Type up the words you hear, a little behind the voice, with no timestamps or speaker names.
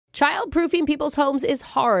Childproofing people's homes is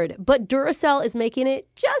hard, but Duracell is making it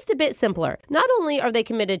just a bit simpler. Not only are they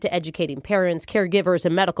committed to educating parents, caregivers,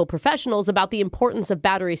 and medical professionals about the importance of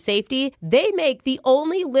battery safety, they make the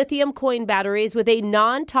only lithium coin batteries with a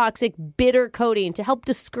non-toxic bitter coating to help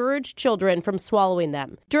discourage children from swallowing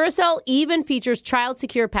them. Duracell even features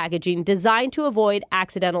child-secure packaging designed to avoid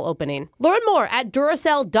accidental opening. Learn more at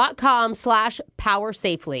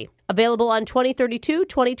Duracell.com/powersafely. Available on 2032,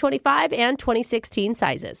 2025, and 2016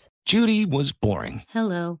 sizes. Judy was boring.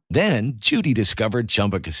 Hello. Then Judy discovered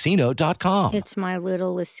ChumbaCasino.com. It's my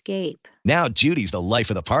little escape. Now Judy's the life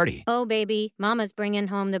of the party. Oh, baby, mama's bringing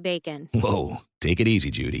home the bacon. Whoa, take it easy,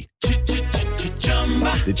 Judy.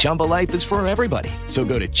 The Chumba life is for everybody. So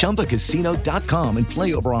go to ChumbaCasino.com and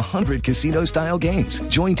play over 100 casino-style games.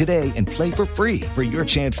 Join today and play for free for your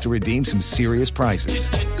chance to redeem some serious prizes.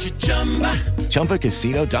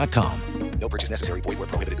 ChumbaCasino.com. No purchase necessary. Void where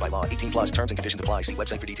prohibited by law. 18+ terms and conditions apply. See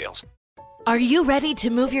website for details. Are you ready to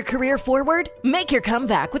move your career forward? Make your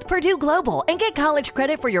comeback with Purdue Global and get college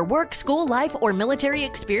credit for your work, school life, or military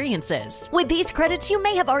experiences. With these credits, you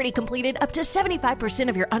may have already completed up to 75%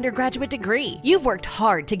 of your undergraduate degree. You've worked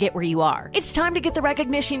hard to get where you are. It's time to get the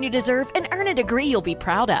recognition you deserve and earn a degree you'll be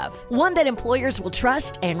proud of. One that employers will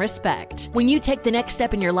trust and respect. When you take the next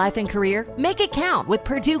step in your life and career, make it count with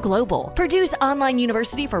Purdue Global, Purdue's online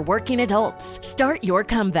university for working adults. Start your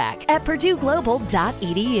comeback at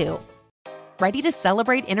purdueglobal.edu. Ready to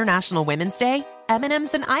celebrate International Women's Day?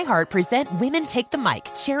 M&M's and iHeart present Women Take the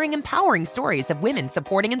Mic, sharing empowering stories of women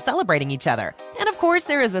supporting and celebrating each other. And of course,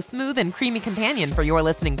 there is a smooth and creamy companion for your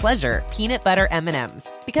listening pleasure, peanut butter M&M's.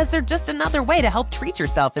 Because they're just another way to help treat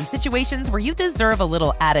yourself in situations where you deserve a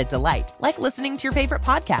little added delight, like listening to your favorite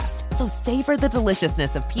podcast. So savor the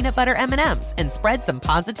deliciousness of peanut butter M&M's and spread some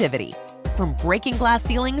positivity. From breaking glass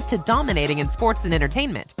ceilings to dominating in sports and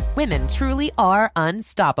entertainment, women truly are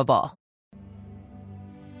unstoppable.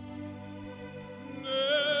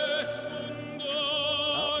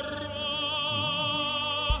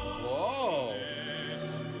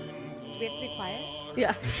 We have to be quiet?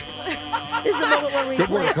 Yeah. This is the moment where we Good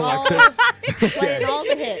play work, all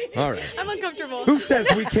the hits. All right. I'm uncomfortable. Who says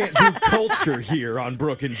we can't do culture here on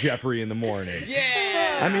Brooke and Jeffrey in the morning?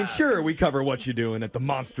 Yeah! I mean, sure, we cover what you doing at the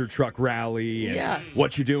monster truck rally and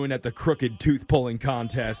what you doing at the crooked tooth pulling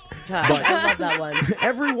contest. God, but I love that one.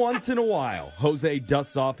 every once in a while, Jose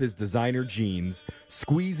dusts off his designer jeans,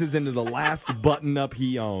 squeezes into the last button-up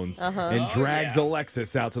he owns, and drags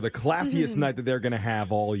Alexis out to the classiest night that they're going to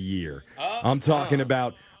have all year. I'm talking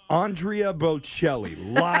about Andrea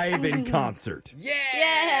Bocelli live in concert.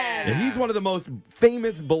 Yeah! And he's one of the most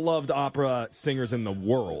famous, beloved opera singers in the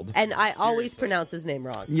world. And I always pronounce his name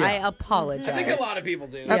wrong. Yeah. I apologize. I think a lot of people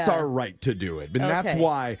do. That's Yeah. our right to do it. And that's Okay.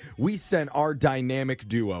 why we sent our dynamic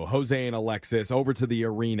duo, Jose and Alexis, over to the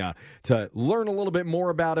arena to learn a little bit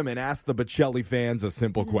more about him and ask the Bocelli fans a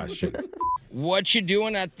simple question. What you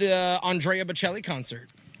doing at the Andrea Bocelli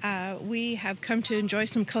concert? We have come to enjoy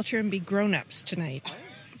some culture and be grown-ups tonight.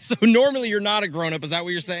 So normally you're not a grown-up, is that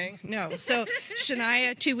what you're saying? No, so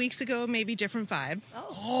Shania 2 weeks ago, maybe different vibe.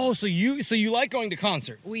 Oh, so you like going to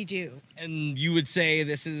concerts? We do. And you would say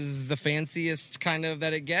this is the fanciest kind of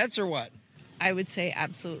that it gets, or what? I would say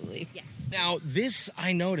absolutely. Yes. Now, this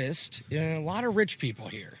I noticed, a lot of rich people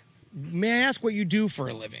here. May I ask what you do for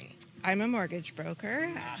a living? I'm a mortgage broker.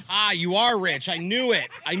 Ah, you are rich. I knew it.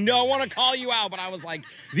 I know I want to call you out, but I was like,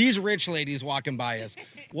 these rich ladies walking by us.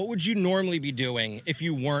 What would you normally be doing if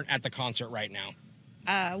you weren't at the concert right now?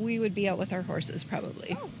 We would be out with our horses,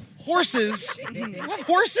 probably. Horses? You have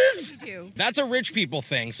horses? We do. That's a rich people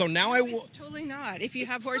thing. So now It's totally not. If you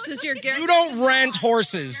have horses, you're guaranteed. You don't rent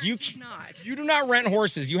horses. You not. You do not rent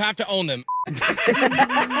horses. You have to own them.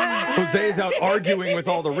 Jose's out arguing with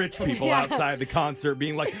all the rich people outside the concert,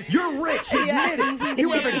 being like, "You're rich, admit it. You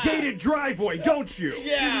have a gated driveway, don't you?"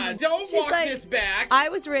 Yeah, don't She's walk like, this back. I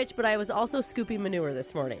was rich, but I was also scooping manure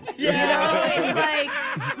this morning. Yeah. You know, it's like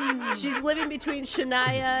she's living between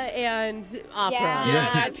Shania and opera. Yeah,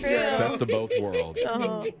 that's true. Best of both worlds.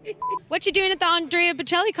 What you doing at the Andrea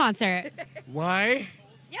Bocelli concert? Why?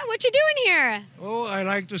 Yeah, what you doing here? Oh, I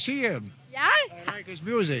like to see him. Yeah? I like his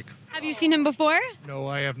music. Have you seen him before? No,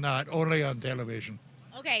 I have not. Only on television.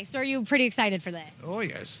 Okay, so are you pretty excited for this? Oh,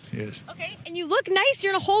 yes, yes. Okay, and you look nice.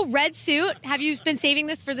 You're in a whole red suit. Have you been saving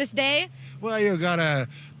this for this day? Well, you gotta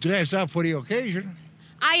dress up for the occasion.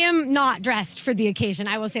 I am not dressed for the occasion,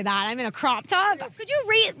 I will say that. I'm in a crop top. Could you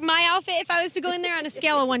rate my outfit if I was to go in there on a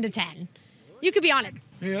scale of 1 to 10? You could be honest.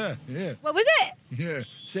 Yeah. What was it? Yeah.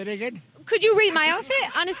 Say it again? Could you rate my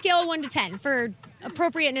outfit on a scale of 1 to 10 for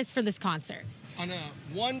appropriateness for this concert? On a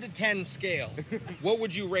 1 to 10 scale, what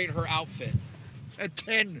would you rate her outfit? a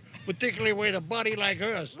 10, particularly with a body like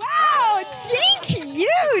hers. Wow, thank you.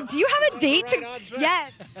 Do you have a date to?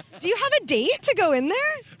 Yes. Do you have a date to go in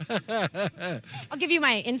there? I'll give you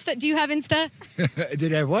my Insta. Do you have Insta?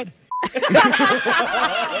 Did I have what?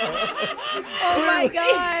 Oh my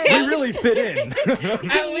God. We really fit in.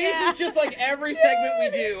 At least it's just like every segment we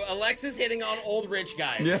do, Alexis hitting on old rich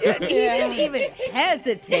guys. Dude, he didn't even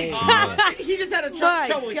hesitate. He just had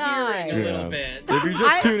trouble hearing a little bit. If you're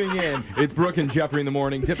just tuning in, it's Brooke and Jeffrey in the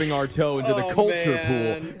morning, dipping our toe into the culture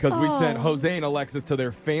pool because we sent Jose and Alexis to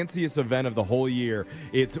their fanciest event of the whole year.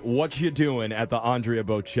 It's What You Doing at the Andrea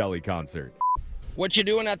Bocelli concert. What you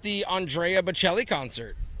doing at the Andrea Bocelli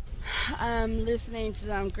concert? I'm listening to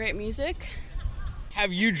some great music.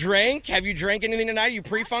 Have you drank? Have you drank anything tonight? Are you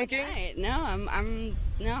pre-funking? Right. No,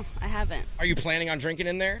 no, I haven't. Are you planning on drinking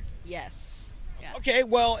in there? Yes. Yeah. Okay,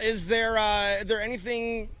 well, is there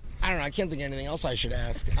anything, I don't know, I can't think of anything else I should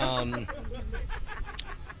ask. Oh,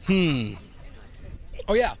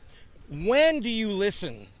 yeah. When do you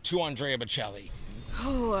listen to Andrea Bocelli?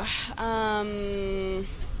 Oh,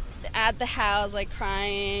 at the house, like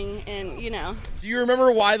crying and, Do you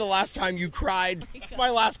remember why the last time you cried? That's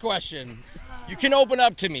my last question. You can open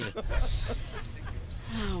up to me.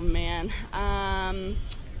 Oh, man.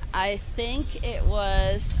 I think it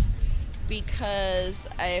was because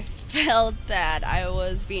I felt that I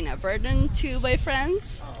was being a burden to my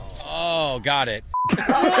friends. Oh, got it.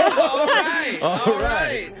 All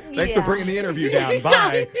right. Thanks for bringing the interview down.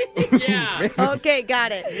 Bye. Yeah. Okay,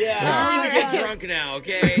 got it. Yeah, I'm going to get drunk now,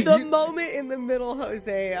 okay? The moment in the middle,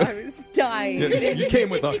 Jose, I was dying. You came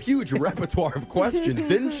with a huge repertoire of questions,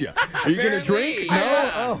 didn't you? Are you going to drink? No?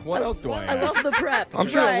 Yeah. Oh, what else do I I ask? love the prep. I'm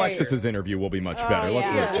sure Right. Alexis's interview will be much better.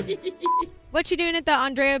 Let's listen. What you doing at the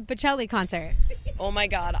Andrea Bocelli concert? Oh my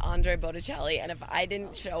God, Andre Botticelli. And if I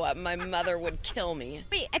didn't show up, my mother would kill me.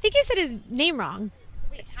 Wait, I think you said his name wrong.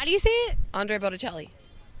 Wait, how do you say it? Andre Botticelli.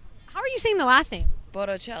 How are you saying the last name?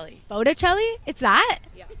 Botticelli. Botticelli? It's that?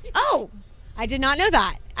 Yeah. Oh, I did not know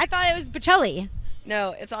that. I thought it was Bocelli.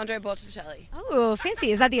 No, it's Andre Botticelli. Oh,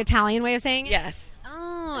 fancy. Is that the Italian way of saying it? Yes.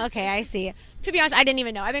 Oh, okay, I see. To be honest, I didn't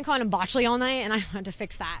even know. I've been calling him Bocelli all night, and I had to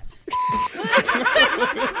fix that.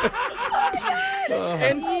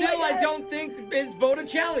 And still, I don't think it's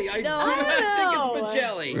Botticelli. I think it's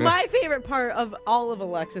Bocelli. My favorite part of all of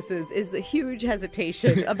Alexis's is the huge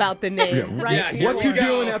hesitation about the name. Right? Yeah, here What we you go.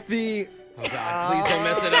 doing at the Oh, God, please don't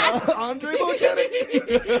mess it up. Andre Bocelli?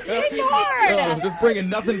 It's hard. Just bringing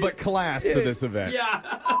nothing but class to this event. Yeah.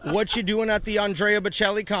 What you doing at the Andrea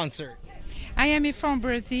Bocelli concert? I am from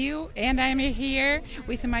Brazil, and I'm here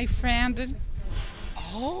with my friend.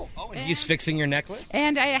 Oh, and he's fixing your necklace?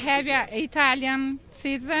 And I have an Italian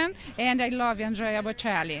season, and I love Andrea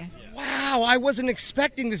Bocelli. Wow, I wasn't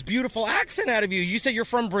expecting this beautiful accent out of you. You said you're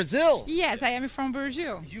from Brazil. Yes, I am from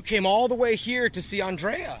Brazil. You came all the way here to see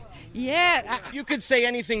Andrea. Yeah. You could say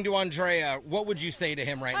anything to Andrea. What would you say to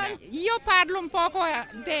him right now? Io parlo un poco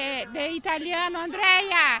de italiano,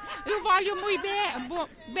 Andrea. Io voglio muy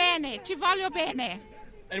bene, ci voglio bene.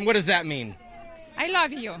 And what does that mean? I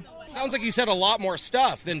love you. Sounds like you said a lot more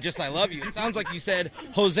stuff than just I love you. It sounds like you said,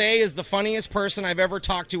 Jose is the funniest person I've ever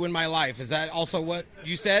talked to in my life. Is that also what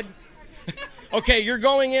you said? Okay, you're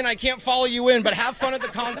going in. I can't follow you in, but have fun at the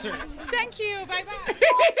concert. Thank you. Bye-bye.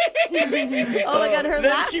 Oh, my God, her Then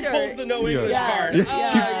laughter. she pulls the no English card.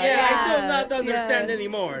 Yeah. I do not understand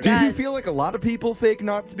anymore. Do you feel like a lot of people fake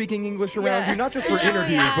not speaking English around you? Not just for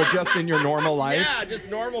interviews, but just in your normal life? Yeah, just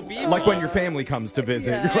normal people. Like when your family comes to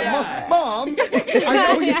visit. You're like, Mom,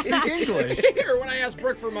 I know you speak English. Here, when I ask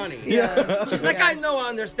Brooke for money. Yeah. She's like, I know I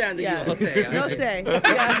understand you, Jose. Jose.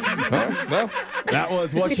 Yeah. Well, that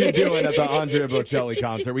was What You Doing at the Andrea Bocelli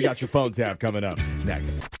concert. We got your phone tap coming up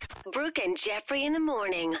next. Brooke and Jeffrey in the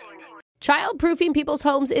morning. Child-proofing people's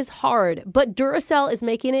homes is hard, but Duracell is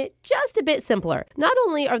making it just a bit simpler. Not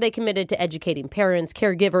only are they committed to educating parents,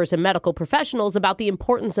 caregivers, and medical professionals about the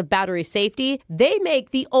importance of battery safety, they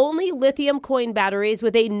make the only lithium coin batteries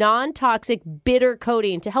with a non-toxic bitter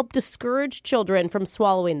coating to help discourage children from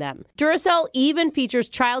swallowing them. Duracell even features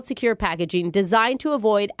child-secure packaging designed to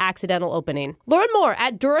avoid accidental opening. Learn more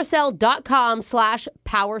at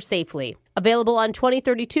Duracell.com/powersafely. Available on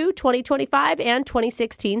 2032, 2025, and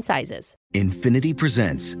 2016 sizes. Infinity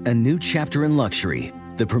presents a new chapter in luxury,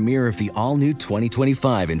 the premiere of the all-new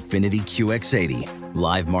 2025 Infinity QX80,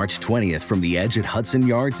 live March 20th from the Edge at Hudson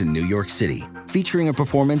Yards in New York City, featuring a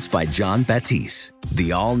performance by John Batiste.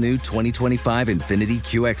 The all-new 2025 Infinity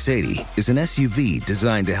QX80 is an SUV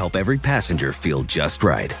designed to help every passenger feel just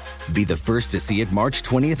right. Be the first to see it March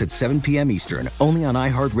 20th at 7 p.m. Eastern, only on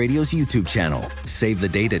iHeartRadio's YouTube channel. Save the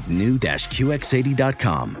date at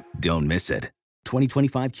new-QX80.com. Don't miss it.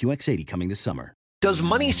 2025 QX80 coming this summer. Does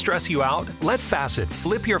money stress you out? Let Facet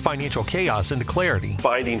flip your financial chaos into clarity.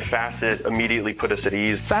 Finding Facet immediately put us at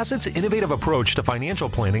ease. Facet's innovative approach to financial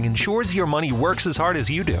planning ensures your money works as hard as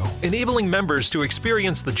you do, enabling members to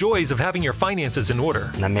experience the joys of having your finances in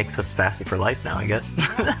order. And that makes us Facet for life now, I guess.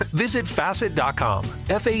 Visit Facet.com,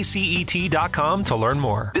 FACET.com to learn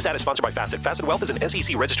more. This ad is sponsored by Facet. Facet Wealth is an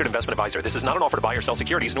SEC registered investment advisor. This is not an offer to buy or sell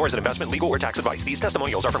securities, nor is it investment, legal, or tax advice. These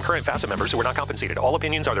testimonials are from current Facet members who are not compensated. All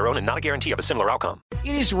opinions are their own and not a guarantee of a similar outcome.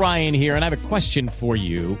 It is Ryan here, and I have a question for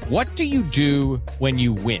you. What do you do when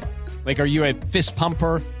you win? Like, are you a fist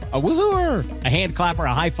pumper, a woohooer, a hand clapper,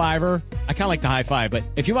 a high fiver? I kind of like the high five, but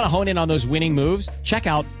if you want to hone in on those winning moves, check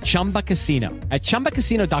out Chumba Casino. At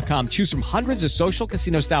ChumbaCasino.com, choose from hundreds of social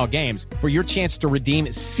casino-style games for your chance to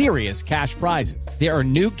redeem serious cash prizes. There are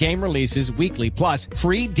new game releases weekly, plus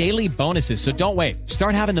free daily bonuses, so don't wait.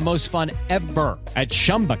 Start having the most fun ever at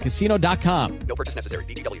ChumbaCasino.com. No purchase necessary.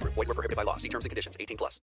 VGW Group. Void where prohibited by law. See terms and conditions. 18+.